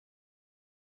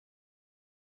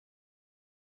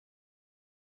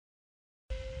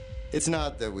It's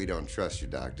not that we don't trust you,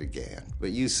 Dr. Gant,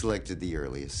 but you selected the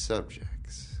earliest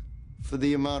subjects. For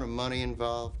the amount of money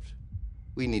involved,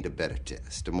 we need a better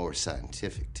test, a more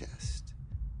scientific test,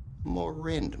 a more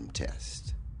random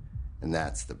test. And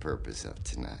that's the purpose of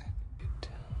tonight.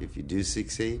 If you do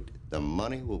succeed, the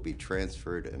money will be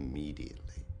transferred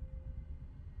immediately.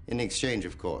 In exchange,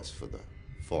 of course, for the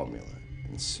formula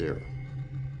and serum.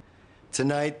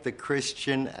 Tonight, the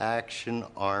Christian Action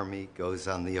Army goes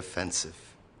on the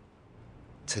offensive.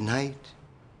 Tonight,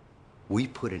 we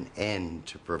put an end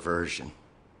to perversion.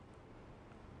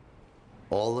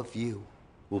 All of you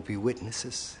will be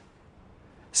witnesses.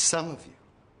 Some of you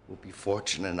will be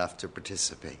fortunate enough to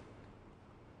participate.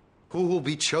 Who will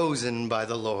be chosen by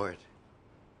the Lord?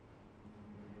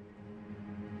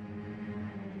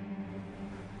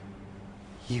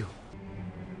 You.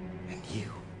 And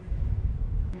you.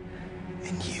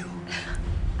 And you.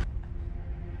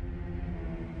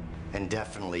 And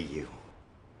definitely you.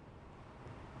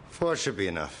 Four should be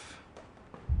enough.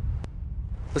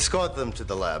 Escort them to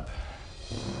the lab.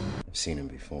 I've seen him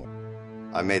before.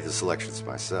 I made the selections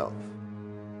myself.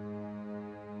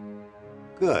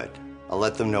 Good. I'll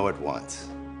let them know at once.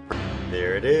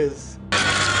 There it is.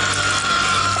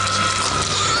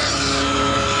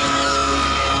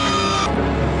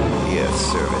 Your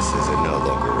services are no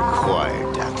longer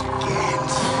required, Dr.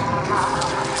 Gant.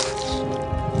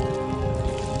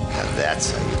 Now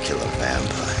that's how you kill a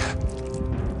vampire.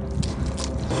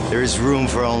 There is room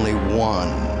for only one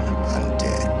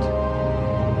undead.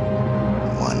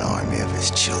 One army of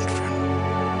his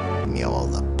children. Give me all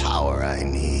the power I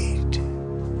need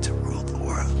to rule the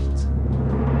world.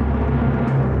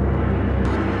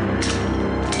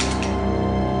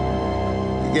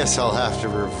 I guess I'll have to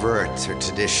revert to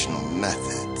traditional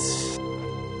methods.